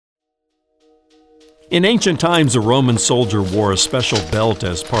In ancient times, a Roman soldier wore a special belt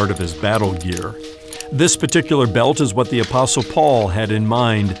as part of his battle gear. This particular belt is what the Apostle Paul had in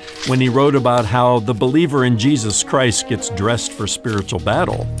mind when he wrote about how the believer in Jesus Christ gets dressed for spiritual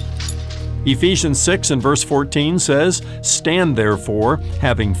battle. Ephesians 6 and verse 14 says, "Stand therefore,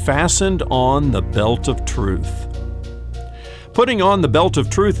 having fastened on the belt of truth." Putting on the belt of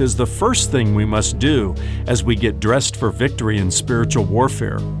truth is the first thing we must do as we get dressed for victory in spiritual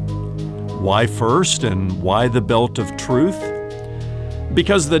warfare. Why first, and why the belt of truth?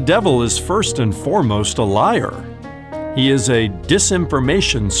 Because the devil is first and foremost a liar. He is a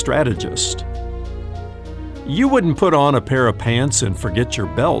disinformation strategist. You wouldn't put on a pair of pants and forget your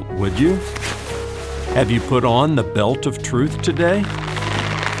belt, would you? Have you put on the belt of truth today?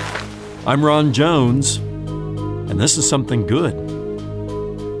 I'm Ron Jones, and this is Something Good.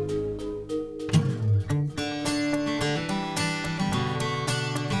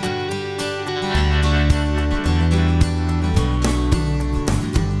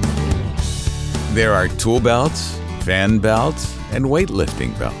 There are tool belts, fan belts, and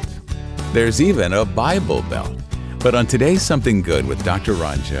weightlifting belts. There's even a Bible belt. But on today's Something Good with Dr.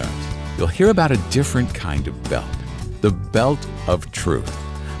 Ron Jones, you'll hear about a different kind of belt, the belt of truth.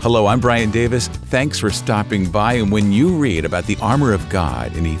 Hello, I'm Brian Davis. Thanks for stopping by. And when you read about the armor of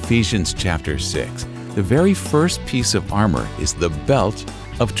God in Ephesians chapter 6, the very first piece of armor is the belt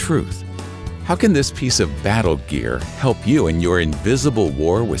of truth. How can this piece of battle gear help you in your invisible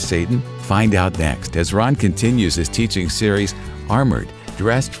war with Satan? Find out next as Ron continues his teaching series, Armored,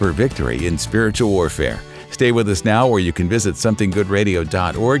 Dressed for Victory in Spiritual Warfare. Stay with us now, or you can visit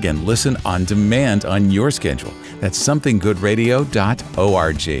somethinggoodradio.org and listen on demand on your schedule. That's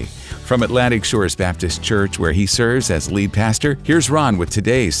somethinggoodradio.org. From Atlantic Shores Baptist Church, where he serves as lead pastor, here's Ron with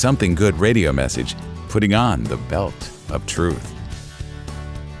today's Something Good radio message, Putting on the Belt of Truth.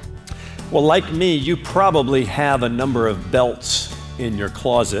 Well, like me, you probably have a number of belts in your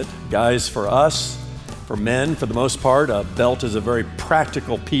closet. Guys, for us, for men, for the most part, a belt is a very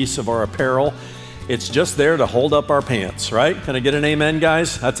practical piece of our apparel. It's just there to hold up our pants, right? Can I get an amen,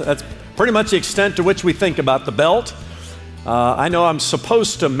 guys? That's pretty much the extent to which we think about the belt. I know I'm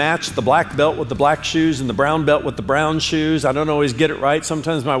supposed to match the black belt with the black shoes and the brown belt with the brown shoes. I don't always get it right.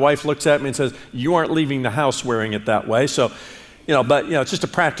 Sometimes my wife looks at me and says, "You aren't leaving the house wearing it that way." So, it's just a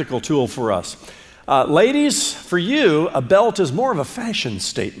practical tool for us. Ladies, for you, a belt is more of a fashion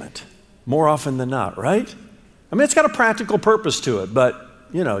statement, more often than not, right? I mean, it's got a practical purpose to it, but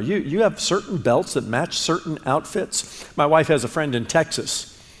you have certain belts that match certain outfits. My wife has a friend in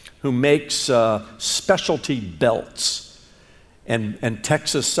Texas who makes specialty belts and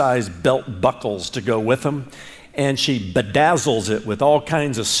Texas-sized belt buckles to go with them, and she bedazzles it with all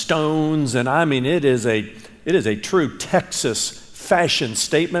kinds of stones, and I mean, it is a true Texas fashion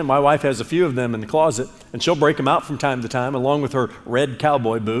statement. My wife has a few of them in the closet, and she'll break them out from time to time, along with her red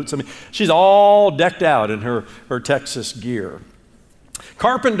cowboy boots. I mean, she's all decked out in her Texas gear.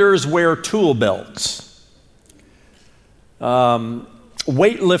 Carpenters wear tool belts.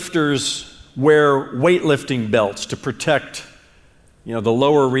 Weightlifters wear weightlifting belts to protect, the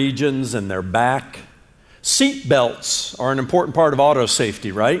lower regions and their back. Seat belts are an important part of auto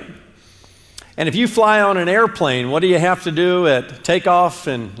safety, right? And if you fly on an airplane, what do you have to do at takeoff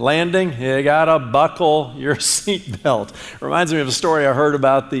and landing? You gotta buckle your seat belt. Reminds me of a story I heard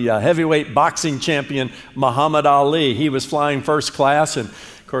about the heavyweight boxing champion Muhammad Ali. He was flying first class, and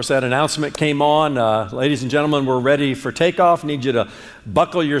of course that announcement came on, ladies and gentlemen, we're ready for takeoff. Need you to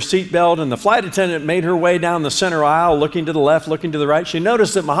buckle your seat belt. And the flight attendant made her way down the center aisle, looking to the left, looking to the right. She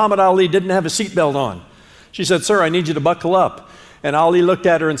noticed that Muhammad Ali didn't have a seat belt on. She said, "Sir, I need you to buckle up." And Ali looked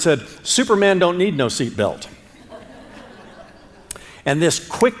at her and said, "Superman don't need no seatbelt." And this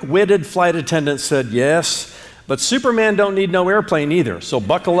quick-witted flight attendant said, "Yes, but Superman don't need no airplane either, so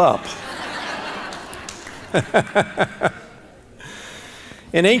buckle up."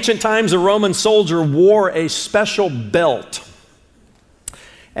 In ancient times, a Roman soldier wore a special belt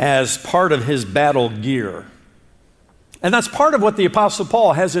as part of his battle gear. And that's part of what the Apostle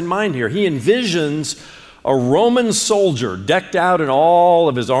Paul has in mind here. He envisions a Roman soldier decked out in all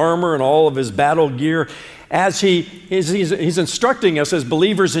of his armor and all of his battle gear as he's instructing us as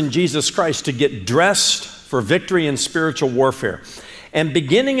believers in Jesus Christ to get dressed for victory in spiritual warfare. And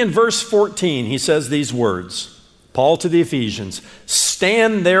beginning in verse 14, he says these words, Paul to the Ephesians,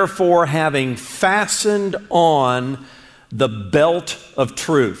 "Stand therefore having fastened on the belt of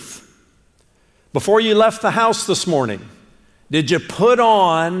truth." Before you left the house this morning, did you put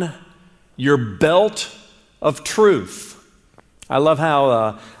on your belt of truth? I love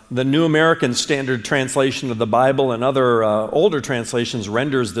how The New American Standard Translation of the Bible and other older translations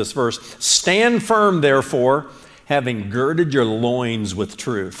renders this verse, "Stand firm, therefore, having girded your loins with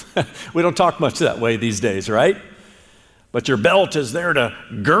truth." We don't talk much that way these days, right? But your belt is there to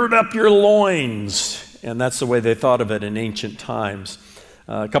gird up your loins. And that's the way they thought of it in ancient times.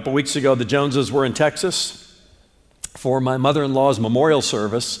 A couple weeks ago, the Joneses were in Texas for my mother-in-law's memorial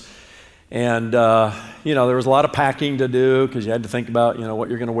service. And, there was a lot of packing to do because you had to think about, what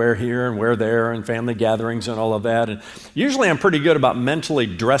you're going to wear here and wear there and family gatherings and all of that. And usually I'm pretty good about mentally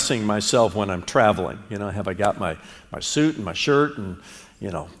dressing myself when I'm traveling. I got my suit and my shirt and,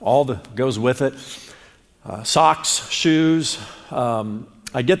 all that goes with it. Socks, shoes.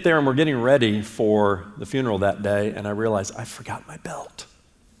 I get there and we're getting ready for the funeral that day, and I realize I forgot my belt.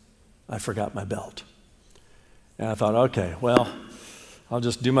 And I thought, okay, well, I'll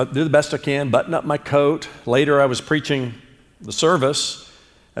just do the best I can, button up my coat. Later, I was preaching the service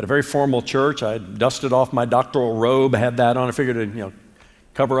at a very formal church. I had dusted off my doctoral robe, had that on. I figured to,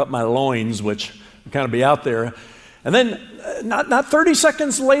 cover up my loins, which would kind of be out there. And then, not 30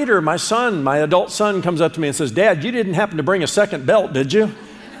 seconds later, my adult son, comes up to me and says, "Dad, you didn't happen to bring a second belt, did you?"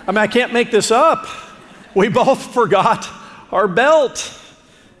 I can't make this up. We both forgot our belt.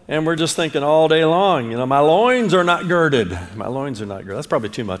 And we're just thinking all day long, my loins are not girded. That's probably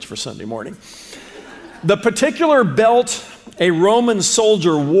too much for Sunday morning. The particular belt a Roman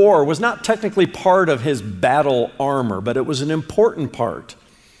soldier wore was not technically part of his battle armor, but it was an important part.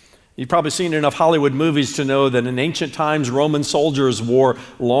 You've probably seen enough Hollywood movies to know that in ancient times, Roman soldiers wore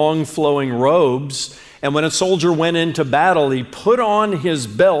long flowing robes. And when a soldier went into battle, he put on his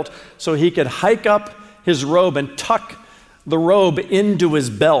belt so he could hike up his robe and tuck the robe into his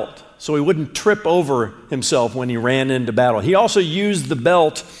belt so he wouldn't trip over himself when he ran into battle. He also used the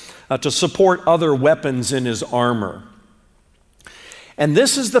belt to support other weapons in his armor. And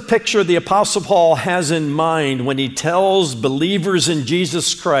this is the picture the Apostle Paul has in mind when he tells believers in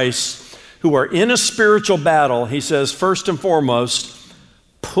Jesus Christ who are in a spiritual battle. He says, first and foremost,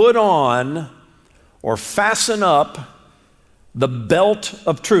 put on or fasten up the belt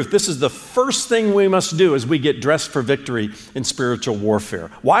of truth. This is the first thing we must do as we get dressed for victory in spiritual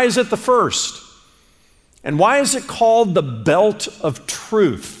warfare. Why is it the first? And why is it called the belt of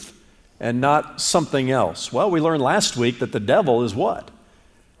truth and not something else? Well, we learned last week that the devil is what?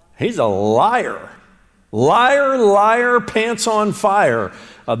 He's a liar. Liar, liar, pants on fire.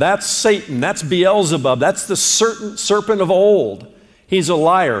 That's Satan. That's Beelzebub. That's the serpent of old. He's a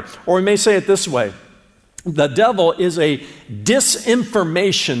liar. Or we may say it this way. The devil is a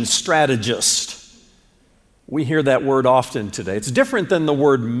disinformation strategist. We hear that word often today. It's different than the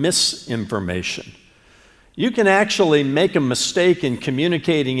word misinformation. You can actually make a mistake in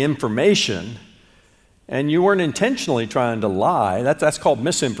communicating information, and you weren't intentionally trying to lie. That's called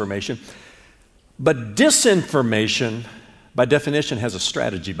misinformation. But disinformation, by definition, has a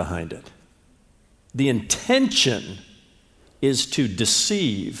strategy behind it. The intention is to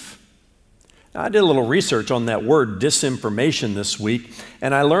deceive. Now, I did a little research on that word disinformation this week,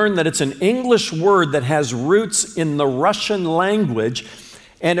 and I learned that it's an English word that has roots in the Russian language,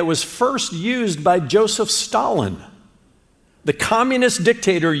 and it was first used by Joseph Stalin. The communist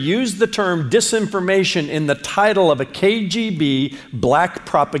dictator used the term disinformation in the title of a KGB black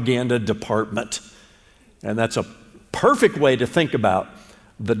propaganda department. And that's a perfect way to think about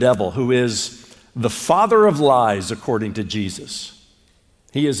the devil, who is the father of lies, according to Jesus.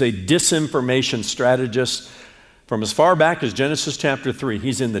 He is a disinformation strategist. From as far back as Genesis chapter 3,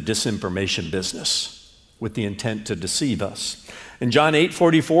 he's in the disinformation business with the intent to deceive us. In John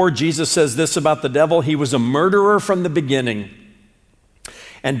 8:44, Jesus says this about the devil: he was a murderer from the beginning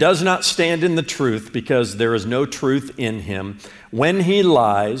and does not stand in the truth because there is no truth in him. When he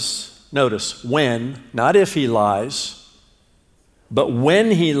lies, notice, when, not if he lies, but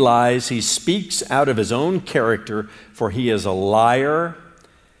when he lies, he speaks out of his own character, for he is a liar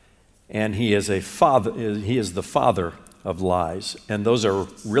and he is the father of lies. And those are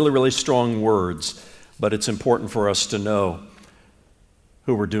really, really strong words, but it's important for us to know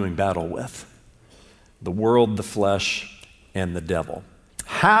who we're doing battle with: the world, the flesh, and the devil.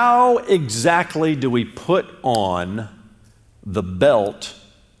 How exactly do we put on the belt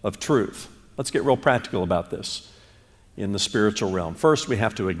of truth? Let's get real practical about this in the spiritual realm. First, we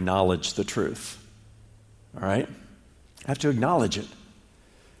have to acknowledge the truth. All right? I have to acknowledge it.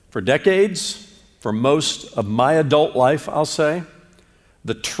 For decades, for most of my adult life, I'll say,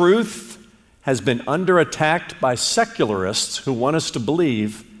 the truth has been under attack by secularists who want us to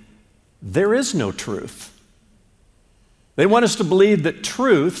believe there is no truth. They want us to believe that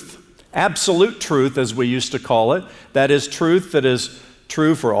truth, absolute truth as we used to call it, that is truth that is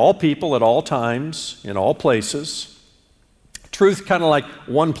true for all people at all times, in all places. Truth kind of like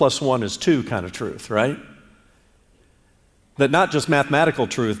 1 + 1 is 2 kind of truth, right? That not just mathematical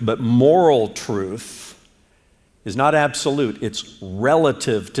truth, but moral truth is not absolute. It's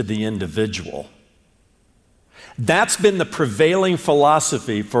relative to the individual. That's been the prevailing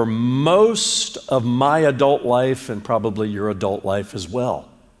philosophy for most of my adult life and probably your adult life as well.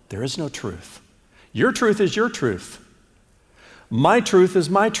 There is no truth. Your truth is your truth. My truth is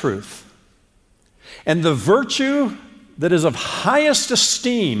my truth. And the virtue that is of highest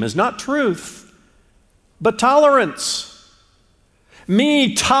esteem is not truth, but tolerance.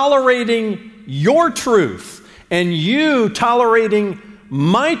 Me tolerating your truth and you tolerating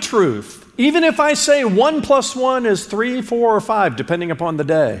my truth. Even if I say 1 + 1 is 3, 4, or 5, depending upon the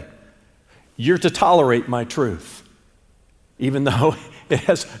day, you're to tolerate my truth, even though it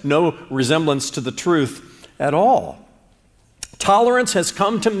has no resemblance to the truth at all. Tolerance has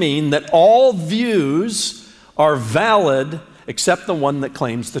come to mean that all views are valid except the one that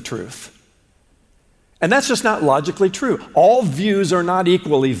claims the truth. And that's just not logically true. All views are not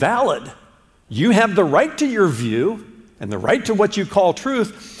equally valid. You have the right to your view and the right to what you call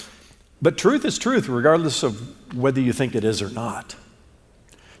truth, but truth is truth regardless of whether you think it is or not.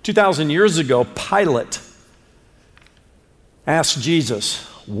 2,000 years ago, Pilate asked Jesus,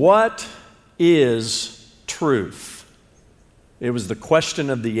 "What is truth?" It was the question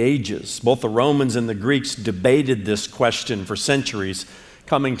of the ages. Both the Romans and the Greeks debated this question for centuries,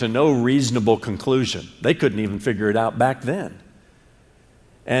 coming to no reasonable conclusion. They couldn't even figure it out back then.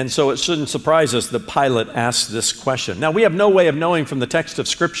 And so it shouldn't surprise us that Pilate asked this question. Now, we have no way of knowing from the text of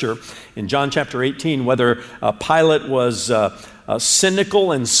Scripture in John chapter 18 whether Pilate was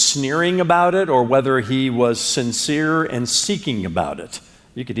cynical and sneering about it or whether he was sincere and seeking about it.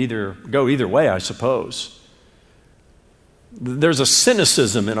 You could go either way, I suppose. There's a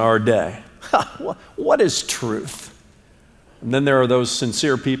cynicism in our day. What is truth? And then there are those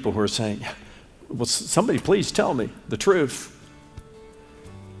sincere people who are saying, well, somebody please tell me the truth.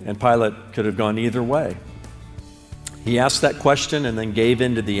 And Pilate could have gone either way. He asked that question and then gave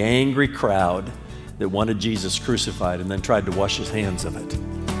in to the angry crowd that wanted Jesus crucified and then tried to wash his hands of it.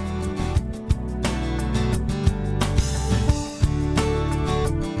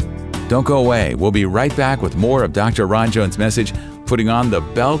 Don't go away. We'll be right back with more of Dr. Ron Jones' message, Putting on the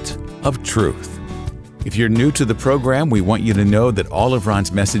Belt of Truth. If you're new to the program, we want you to know that all of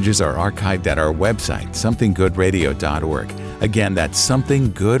Ron's messages are archived at our website, somethinggoodradio.org. Again, that's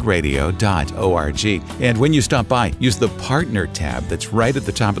somethinggoodradio.org. And when you stop by, use the Partner tab that's right at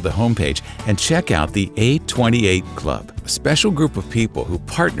the top of the homepage and check out the 828 Club, a special group of people who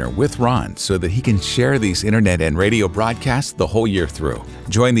partner with Ron so that he can share these internet and radio broadcasts the whole year through.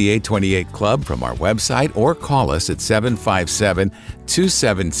 Join the 828 Club from our website or call us at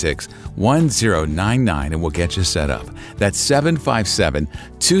 757-276-1099 and we'll get you set up. That's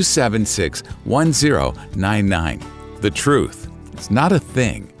 757-276-1099. The truth. It's not a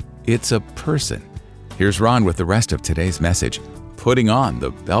thing. It's a person. Here's Ron with the rest of today's message, Putting on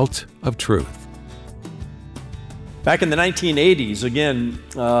the Belt of Truth. Back in the 1980s, again,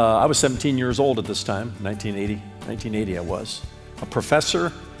 I was 17 years old at this time, 1980 I was. A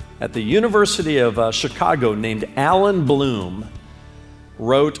professor at the University of Chicago named Alan Bloom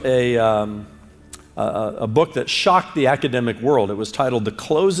wrote a book that shocked the academic world. It was titled The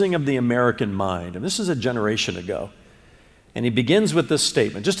Closing of the American Mind. And this is a generation ago. And he begins with this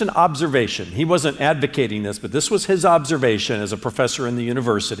statement, just an observation. He wasn't advocating this, but this was his observation as a professor in the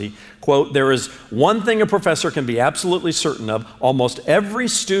university. Quote, "There is one thing a professor can be absolutely certain of. Almost every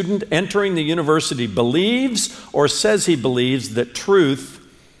student entering the university believes or says he believes that truth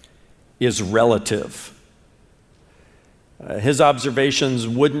is relative." His observations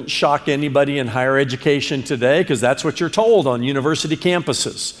wouldn't shock anybody in higher education today because that's what you're told on university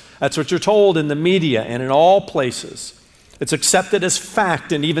campuses. That's what you're told in the media and in all places. It's accepted as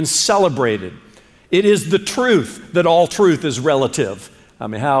fact and even celebrated. It is the truth that all truth is relative. I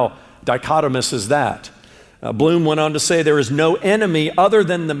mean, how dichotomous is that? Bloom went on to say there is no enemy other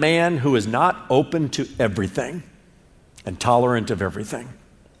than the man who is not open to everything and tolerant of everything.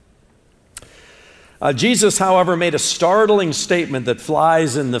 Jesus, however, made a startling statement that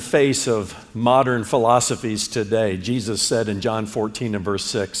flies in the face of modern philosophies today. Jesus said in John 14 and verse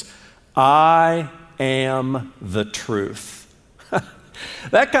 6, "I am the truth."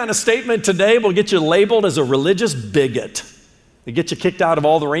 That kind of statement today will get you labeled as a religious bigot. It gets you kicked out of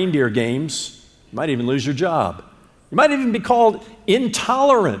all the reindeer games. You might even lose your job. You might even be called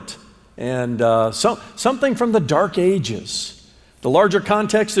intolerant and something from the dark ages. The larger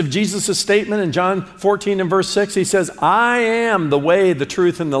context of Jesus' statement in John 14 and verse 6, he says, I am the way, the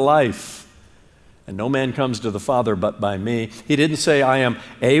truth, and the life. And no man comes to the Father but by me. He didn't say, I am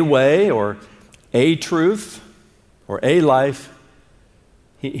a way or a truth or a life.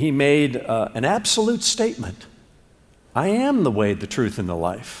 He made an absolute statement. I am the way, the truth, and the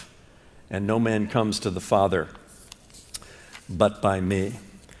life. And no man comes to the Father but by me.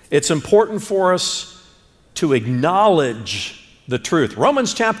 It's important for us to acknowledge the truth.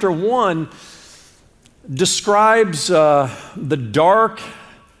 Romans chapter 1 describes the dark,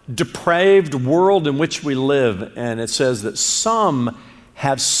 depraved world in which we live, and it says that some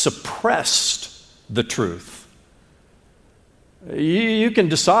have suppressed the truth. You can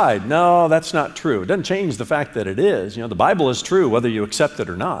decide, no, that's not true. It doesn't change the fact that it is. The Bible is true whether you accept it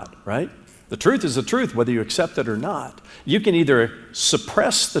or not, right? The truth is the truth whether you accept it or not. You can either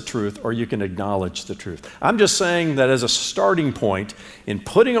suppress the truth or you can acknowledge the truth. I'm just saying that as a starting point, in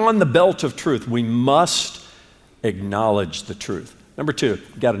putting on the belt of truth, we must acknowledge the truth. Number two,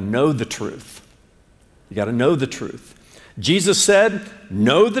 you got to know the truth. You got to know the truth. Jesus said,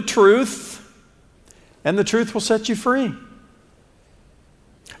 know the truth, and the truth will set you free.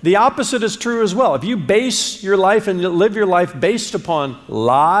 The opposite is true as well. If you base your life and live your life based upon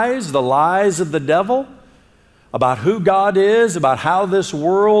lies, the lies of the devil, about who God is, about how this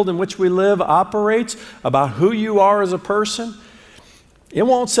world in which we live operates, about who you are as a person, it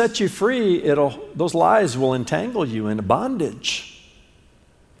won't set you free. Those lies will entangle you in bondage.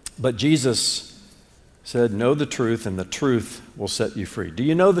 But Jesus said, know the truth, and the truth will set you free. Do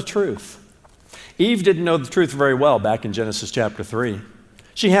you know the truth? Eve didn't know the truth very well back in Genesis chapter 3.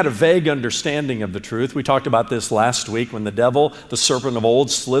 She had a vague understanding of the truth. We talked about this last week when the devil, the serpent of old,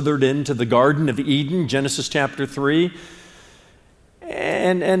 slithered into the Garden of Eden, Genesis chapter 3.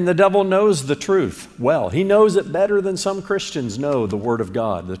 And the devil knows the truth well. He knows it better than some Christians know the Word of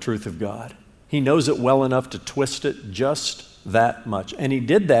God, the truth of God. He knows it well enough to twist it just that much. And he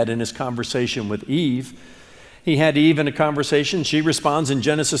did that in his conversation with Eve. He had Eve in a conversation. She responds in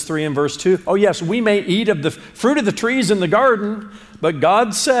Genesis 3 and verse 2. Oh yes, we may eat of the fruit of the trees in the garden, but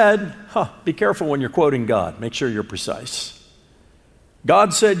God said, be careful when you're quoting God. Make sure you're precise.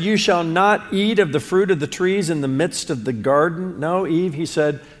 God said, you shall not eat of the fruit of the trees in the midst of the garden. No, Eve, he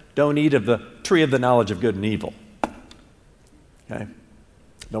said, don't eat of the tree of the knowledge of good and evil. Okay?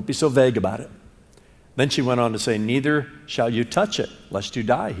 Don't be so vague about it. Then she went on to say, neither shall you touch it, lest you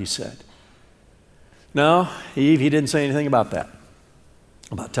die, he said. No, Eve, he didn't say anything about that,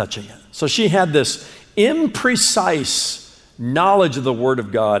 about touching it. So she had this imprecise knowledge of the Word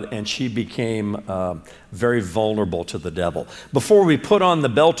of God, and she became very vulnerable to the devil. Before we put on the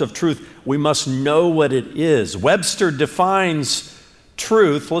belt of truth, we must know what it is. Webster defines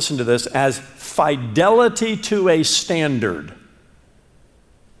truth, listen to this, as fidelity to a standard.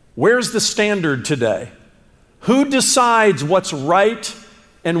 Where's the standard today? Who decides what's right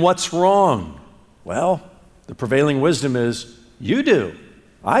and what's wrong? Well, the prevailing wisdom is you do,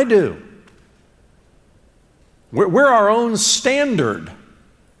 I do. We're our own standard,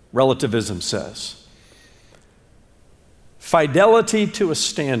 relativism says. Fidelity to a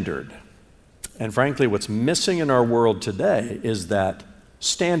standard. And frankly, what's missing in our world today is that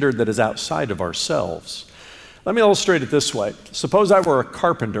standard that is outside of ourselves. Let me illustrate it this way. Suppose I were a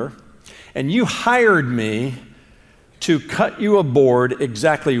carpenter and you hired me to cut you a board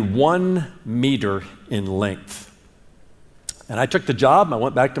exactly 1 meter in length. And I took the job, I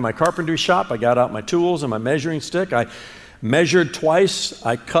went back to my carpentry shop, I got out my tools and my measuring stick, I measured twice,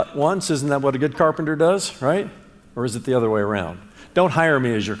 I cut once. Isn't that what a good carpenter does, right? Or is it the other way around? Don't hire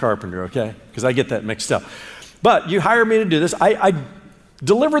me as your carpenter, okay? Because I get that mixed up. But you hired me to do this. I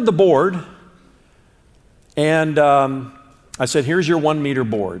delivered the board, and I said, here's your 1 meter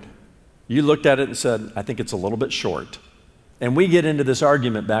board. You looked at it and said, I think it's a little bit short. And we get into this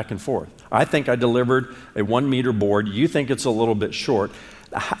argument back and forth. I think I delivered a 1 meter board. You think it's a little bit short.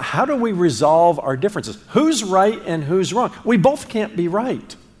 How do we resolve our differences? Who's right and who's wrong? We both can't be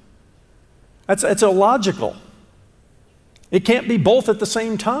right. That's illogical. It can't be both at the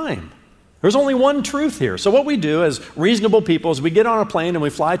same time. There's only one truth here. So what we do as reasonable people is we get on a plane and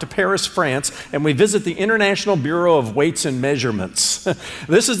we fly to Paris, France, and we visit the International Bureau of Weights and Measurements.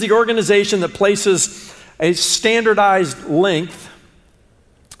 This is the organization that places a standardized length,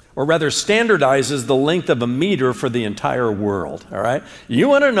 or rather standardizes the length of a meter for the entire world, all right? You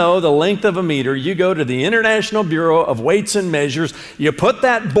want to know the length of a meter, you go to the International Bureau of Weights and Measures, you put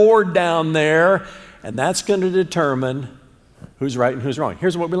that board down there, and that's going to determine who's right and who's wrong.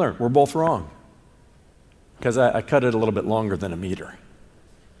 Here's what we learned. We're both wrong. Because I cut it a little bit longer than a meter.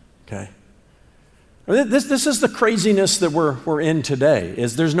 Okay? This is the craziness that we're in today,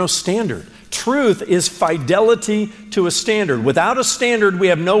 is there's no standard. Truth is fidelity to a standard. Without a standard, we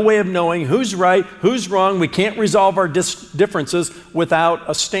have no way of knowing who's right, who's wrong. We can't resolve our differences without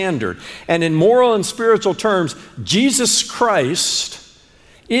a standard. And in moral and spiritual terms, Jesus Christ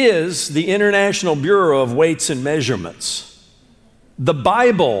is the International Bureau of Weights and Measurements. The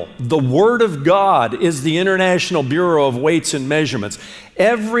Bible, the Word of God, is the International Bureau of Weights and Measurements.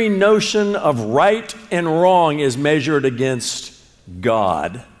 Every notion of right and wrong is measured against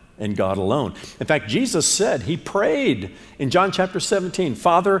God and God alone. In fact, Jesus said, he prayed in John chapter 17,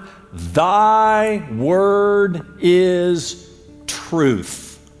 Father, thy word is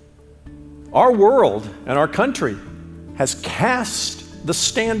truth. Our world and our country has cast the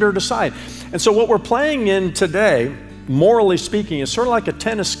standard aside. And so what we're playing in today, morally speaking, is sort of like a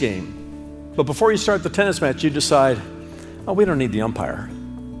tennis game. But before you start the tennis match, you decide, oh, we don't need the umpire.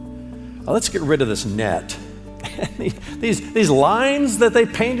 Let's get rid of this net. These lines that they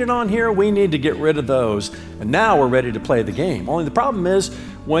painted on here, we need to get rid of those. And now we're ready to play the game. Only the problem is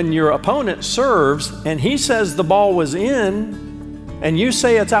when your opponent serves and he says the ball was in and you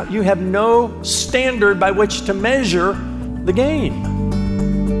say it's out, you have no standard by which to measure the game.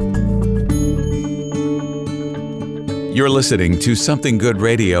 You're listening to Something Good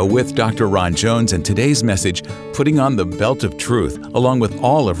Radio with Dr. Ron Jones, and today's message, Putting on the Belt of Truth, along with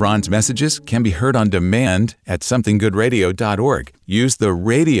all of Ron's messages, can be heard on demand at somethinggoodradio.org. Use the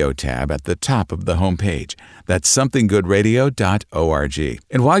radio tab at the top of the homepage. That's somethinggoodradio.org.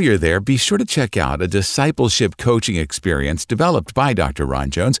 And while you're there, be sure to check out a discipleship coaching experience developed by Dr. Ron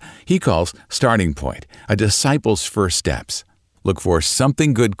Jones he calls Starting Point, a disciple's first steps. Look for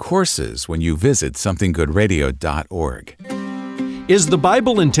Something Good courses when you visit somethinggoodradio.org. Is the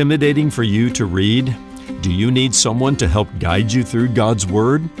Bible intimidating for you to read? Do you need someone to help guide you through God's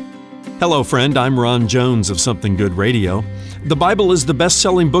Word? Hello, friend. I'm Ron Jones of Something Good Radio. The Bible is the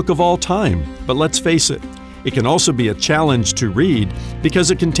best-selling book of all time, but let's face it, it can also be a challenge to read because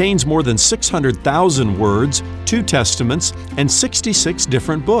it contains more than 600,000 words, 2 testaments, and 66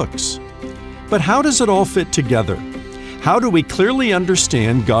 different books. But how does it all fit together? How do we clearly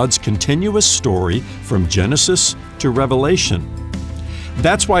understand God's continuous story from Genesis to Revelation?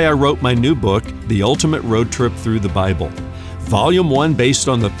 That's why I wrote my new book, The Ultimate Road Trip Through the Bible. Volume 1, based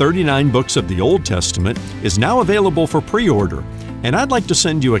on the 39 books of the Old Testament, is now available for pre-order, and I'd like to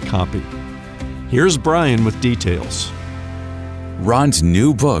send you a copy. Here's Brian with details. Ron's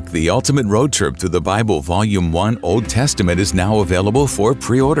new book, The Ultimate Road Trip Through the Bible, Volume 1, Old Testament, is now available for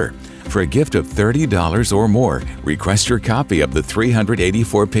pre-order. For a gift of $30 or more, request your copy of the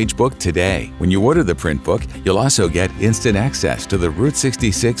 384-page book today. When you order the print book, you'll also get instant access to the Route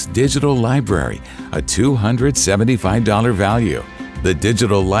 66 Digital Library, a $275 value. The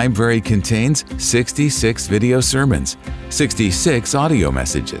digital library contains 66 video sermons, 66 audio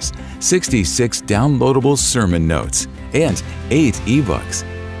messages, 66 downloadable sermon notes, and 8 ebooks.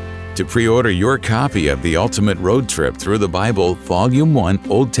 To pre-order your copy of The Ultimate Road Trip Through the Bible, Volume 1,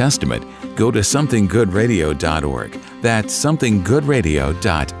 Old Testament, go to somethinggoodradio.org. That's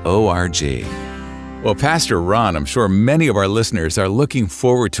somethinggoodradio.org. Well, Pastor Ron, I'm sure many of our listeners are looking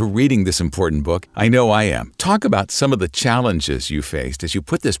forward to reading this important book. I know I am. Talk about some of the challenges you faced as you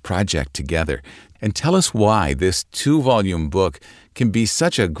put this project together, and tell us why this 2-volume book can be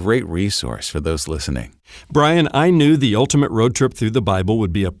such a great resource for those listening. Brian, I knew The Ultimate Road Trip Through the Bible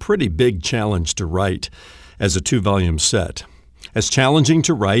would be a pretty big challenge to write as a 2-volume set. As challenging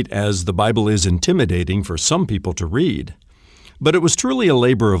to write as the Bible is intimidating for some people to read. But it was truly a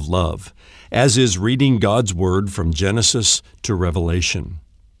labor of love, as is reading God's Word from Genesis to Revelation.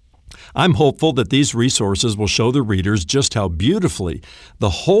 I'm hopeful that these resources will show the readers just how beautifully the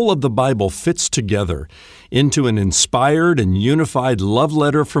whole of the Bible fits together into an inspired and unified love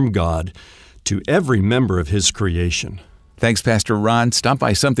letter from God to every member of His creation. Thanks, Pastor Ron. Stop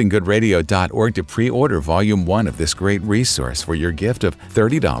by somethinggoodradio.org to pre-order Volume 1 of this great resource for your gift of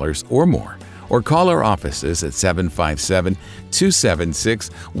 $30 or more. Or call our offices at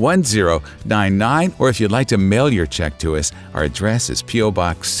 757-276-1099. Or if you'd like to mail your check to us, our address is P.O.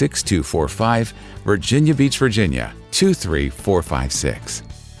 Box 6245, Virginia Beach, Virginia, 23456.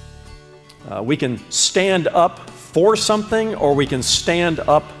 We can stand up for something or we can stand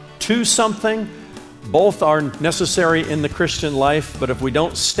up to something. Both are necessary in the Christian life, but if we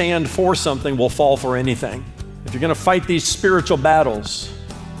don't stand for something, we'll fall for anything. If you're going to fight these spiritual battles,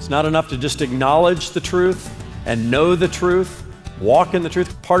 it's not enough to just acknowledge the truth and know the truth, walk in the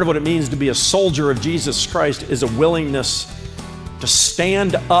truth. Part of what it means to be a soldier of Jesus Christ is a willingness to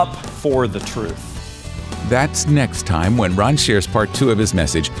stand up for the truth. That's next time when Ron shares part 2 of his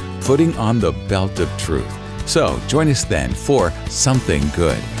message, Putting on the Belt of Truth. So join us then for Something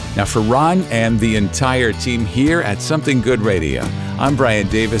Good. Now for Ron and the entire team here at Something Good Radio, I'm Brian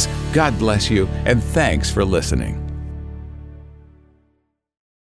Davis. God bless you, and thanks for listening.